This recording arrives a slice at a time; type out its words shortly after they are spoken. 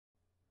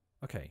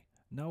Okay,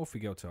 now if we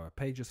go to our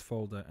pages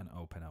folder and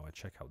open our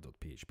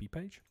checkout.php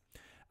page,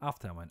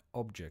 after our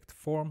object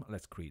form,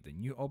 let's create a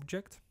new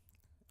object,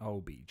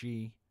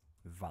 obj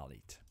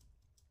valid.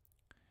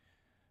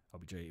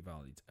 Obj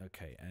valid.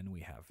 Okay, and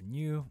we have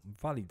new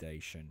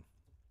validation,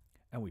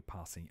 and we're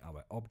passing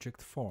our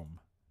object form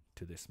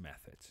to this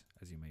method.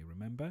 As you may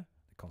remember,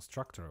 the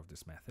constructor of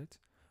this method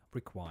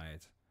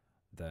required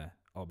the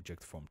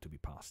object form to be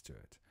passed to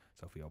it.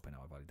 So if we open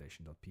our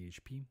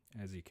validation.php,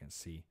 as you can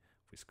see,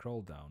 if we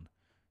scroll down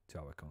to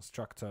our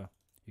constructor,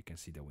 you can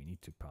see that we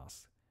need to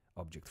pass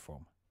object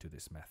form to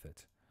this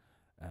method,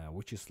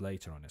 which is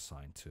later on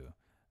assigned to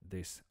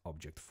this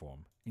object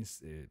form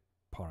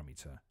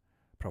parameter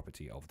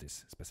property of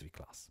this specific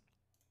class.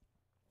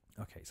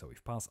 Okay, so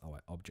we've passed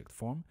our object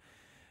form.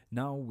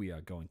 Now we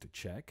are going to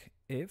check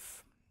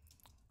if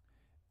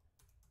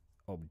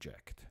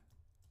object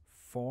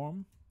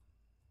form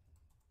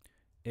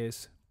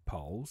is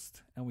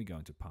post, and we're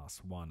going to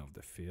pass one of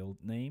the field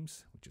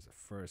names, which is a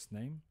first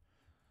name.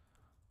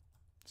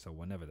 So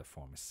whenever the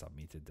form is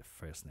submitted, the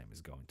first name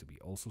is going to be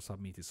also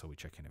submitted. So we're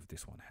checking if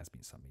this one has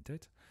been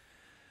submitted.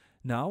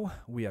 Now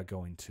we are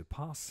going to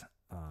pass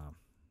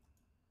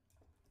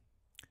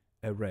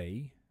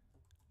array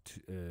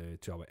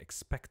to our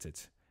expected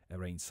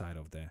array inside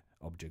of the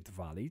object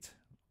valid,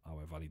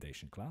 our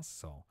validation class.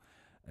 So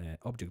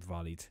object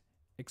valid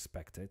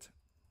expected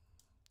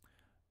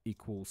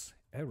equals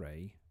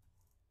array,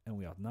 and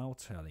we are now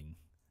telling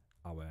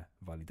our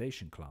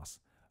validation class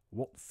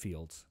what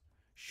fields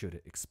should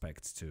it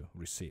expect to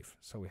receive.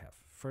 So we have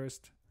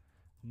first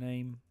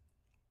name,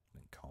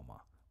 then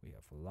comma, we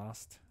have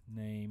last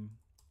name,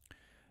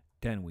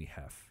 then we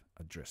have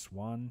address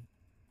 1,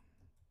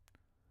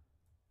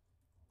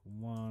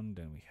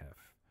 then we have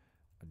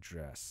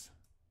address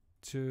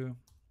 2,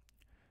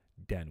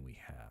 then we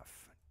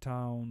have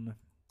town,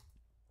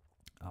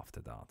 after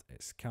that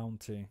is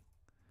county,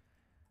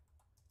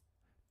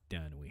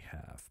 then we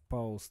have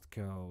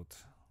postcode,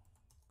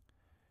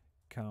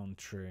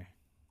 country,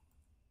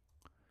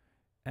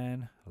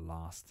 and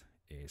last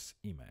is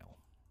email.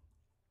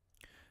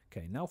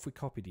 Okay, now if we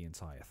copy the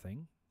entire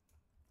thing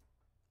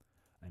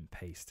and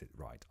paste it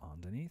right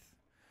underneath,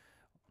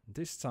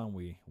 this time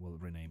we will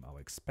rename our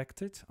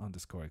expected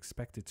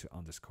 _expected to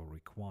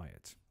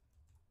 _required.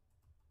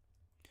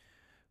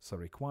 So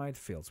required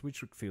fields,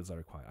 which fields are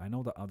required? I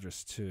know that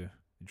address 2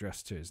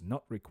 is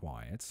not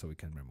required, so we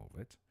can remove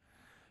it.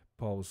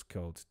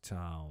 Postcode,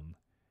 town,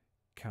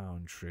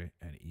 country,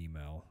 and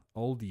email.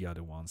 All the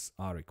other ones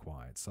are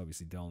required. So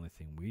obviously the only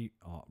thing we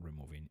are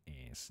removing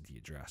is the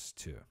address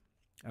 2.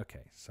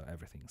 Okay, so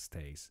everything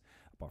stays,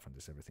 apart from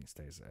this, everything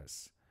stays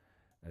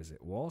as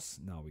it was.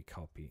 Now we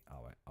copy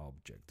our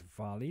object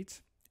valid,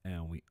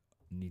 and we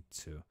need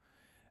to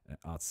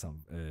add some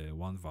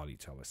one value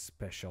to our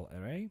special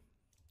array.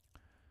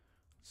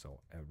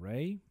 So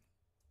array,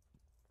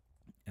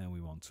 and we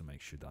want to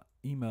make sure that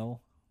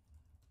email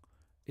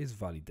is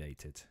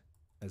validated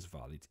as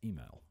valid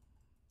email.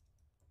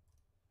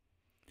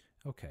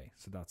 Okay,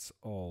 so that's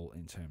all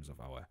in terms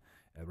of our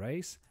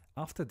arrays.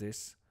 After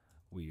this,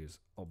 we use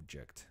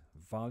object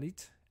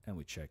valid, and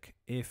we check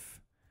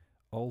if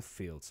all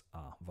fields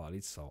are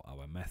valid. So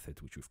our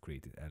method, which we've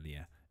created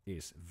earlier,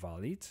 is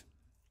valid.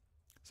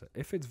 So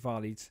if it's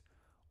valid,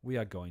 we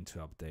are going to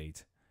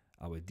update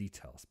our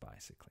details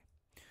basically.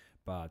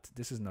 But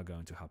this is not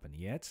going to happen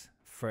yet.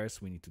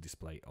 First, we need to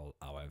display all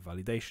our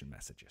validation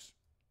messages.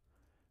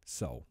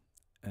 So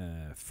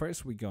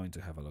first, we're going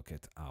to have a look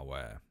at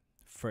our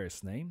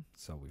first name.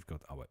 So we've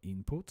got our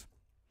input.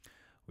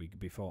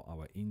 Before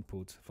our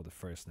input for the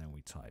first name,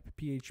 we type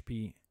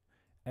PHP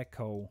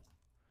echo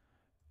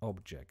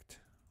object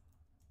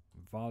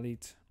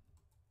valid,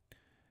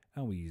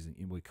 and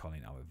we're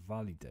calling our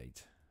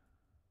validate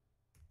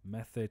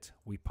method.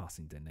 We're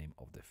passing the name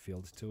of the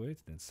field to it,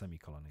 then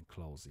semicolon and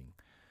closing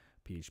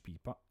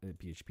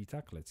PHP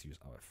tag. Let's use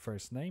our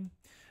first name.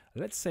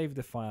 Let's save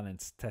the file and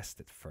test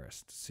it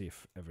first to see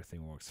if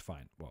everything works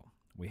fine. Well,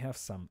 we have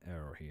some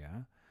error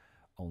here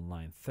on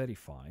line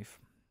 35,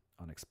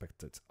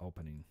 unexpected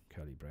opening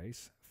curly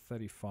brace.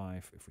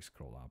 35, if we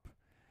scroll up,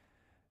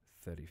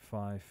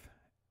 35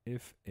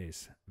 if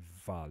is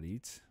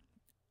valid.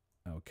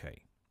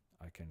 Okay,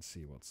 I can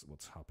see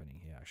what's happening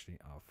here. Actually,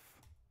 I've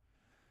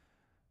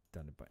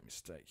done it by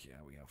mistake here.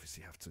 We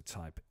obviously have to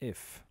type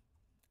if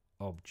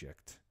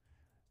object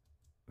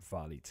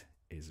valid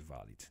is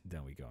valid,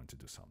 then we're going to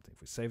do something.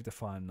 If we save the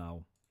file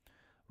now,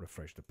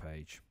 refresh the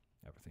page,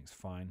 everything's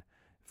fine.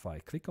 If I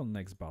click on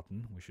next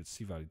button, we should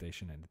see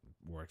validation, and it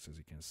works, as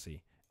you can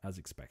see, as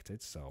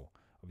expected. So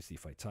obviously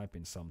if I type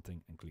in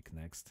something and click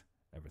next,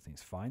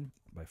 everything's fine.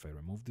 But if I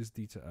remove this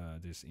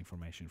this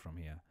information from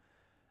here,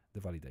 the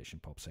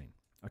validation pops in.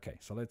 Okay,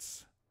 so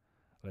let's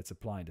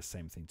apply the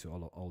same thing to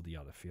all the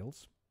other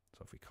fields.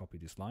 So if we copy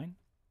this line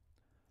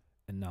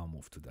and now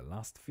move to the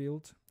last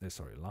field,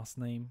 last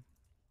name.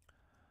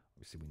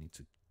 Obviously we need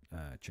to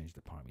change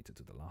the parameter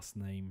to the last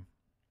name.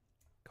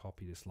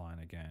 Copy this line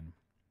again.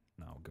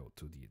 Now go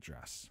to the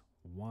address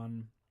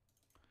 1.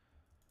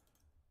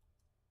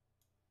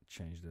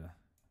 Change the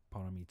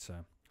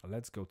parameter.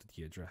 Let's go to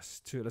the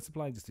address too. Let's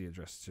apply this to the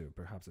address too.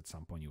 Perhaps at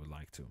some point you would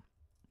like to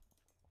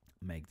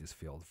make this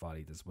field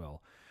valid as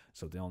well.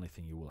 So the only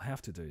thing you will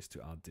have to do is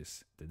to add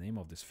the name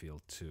of this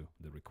field to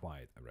the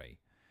required array.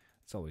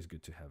 It's always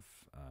good to have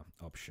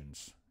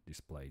options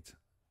displayed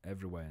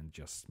everywhere and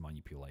just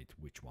manipulate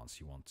which ones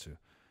you want to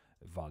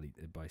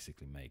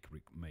basically make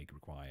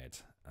required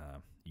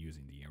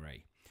using the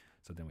array.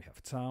 So then we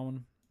have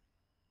town.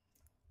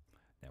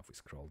 Now if we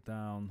scroll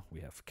down, we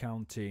have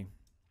county.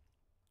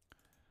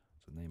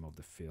 So name of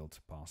the field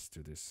passed to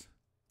this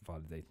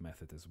validate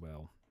method as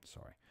well.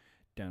 Sorry.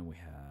 Then we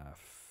have,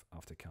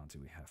 after county,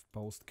 we have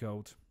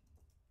postcode.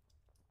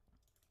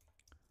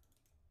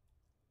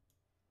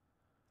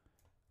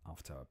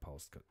 After our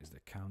postcode is the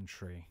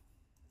country.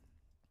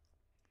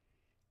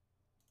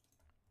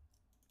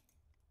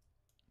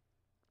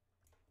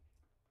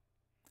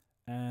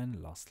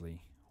 And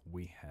lastly,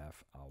 we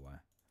have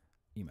our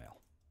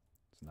email.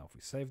 So now if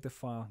we save the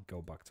file,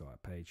 go back to our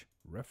page,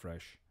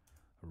 refresh,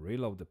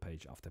 reload the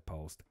page after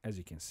post, as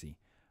you can see,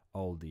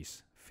 all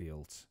these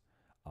fields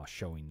are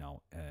showing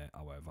now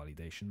our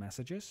validation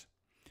messages.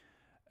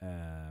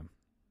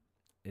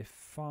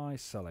 If I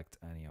select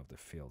any of the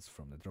fields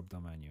from the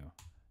drop-down menu,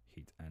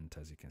 hit enter,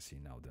 as you can see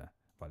now the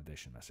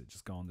validation message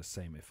is gone. The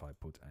same if I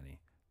put any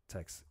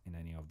text in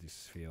any of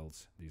these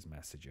fields, these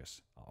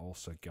messages are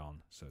also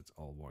gone, so it's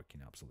all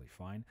working absolutely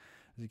fine.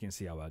 As you can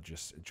see, our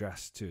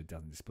address too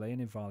doesn't display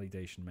any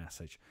validation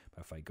message,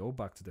 but if I go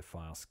back to the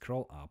file,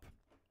 scroll up,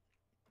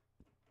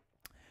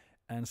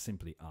 and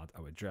simply add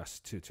our address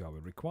to our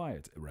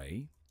required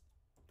array,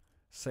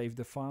 save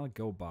the file,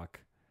 go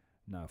back.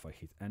 Now if I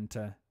hit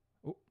enter,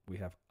 we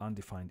have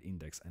undefined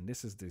index, and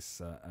this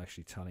is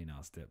actually telling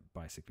us that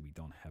basically we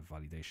don't have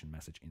validation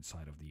message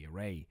inside of the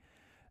array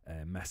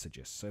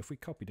messages. So if we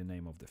copy the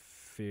name of the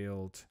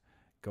field,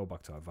 go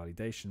back to our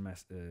validation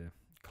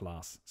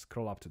class,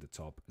 scroll up to the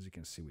top, as you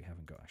can see we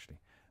haven't got actually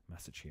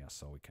message here,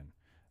 so we can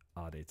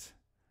add it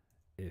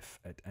if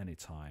at any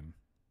time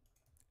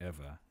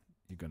ever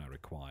you're gonna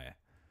require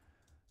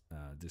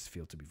this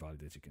field to be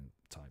validated. You can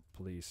type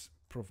please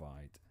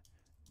provide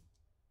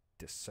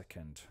the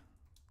second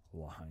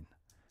line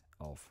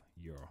of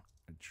your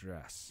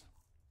address,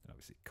 and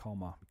obviously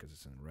comma because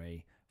it's an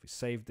array. If we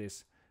save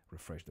this,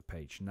 refresh the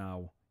page,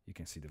 now you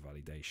can see the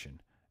validation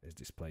is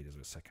displayed as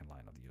a second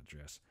line of the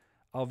address.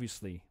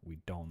 Obviously we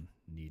don't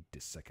need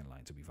this second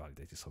line to be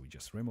validated, so we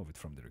just remove it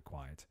from the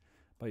required,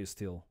 but you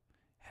still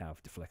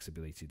have the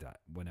flexibility that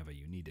whenever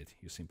you need it,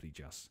 you simply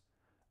just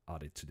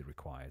add it to the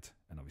required,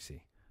 and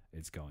obviously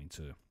it's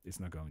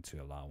not going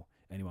to allow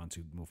anyone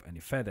to move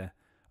any further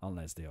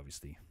unless they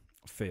obviously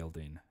filled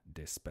in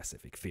this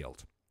specific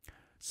field.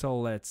 So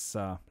let's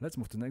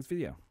move to the next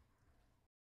video.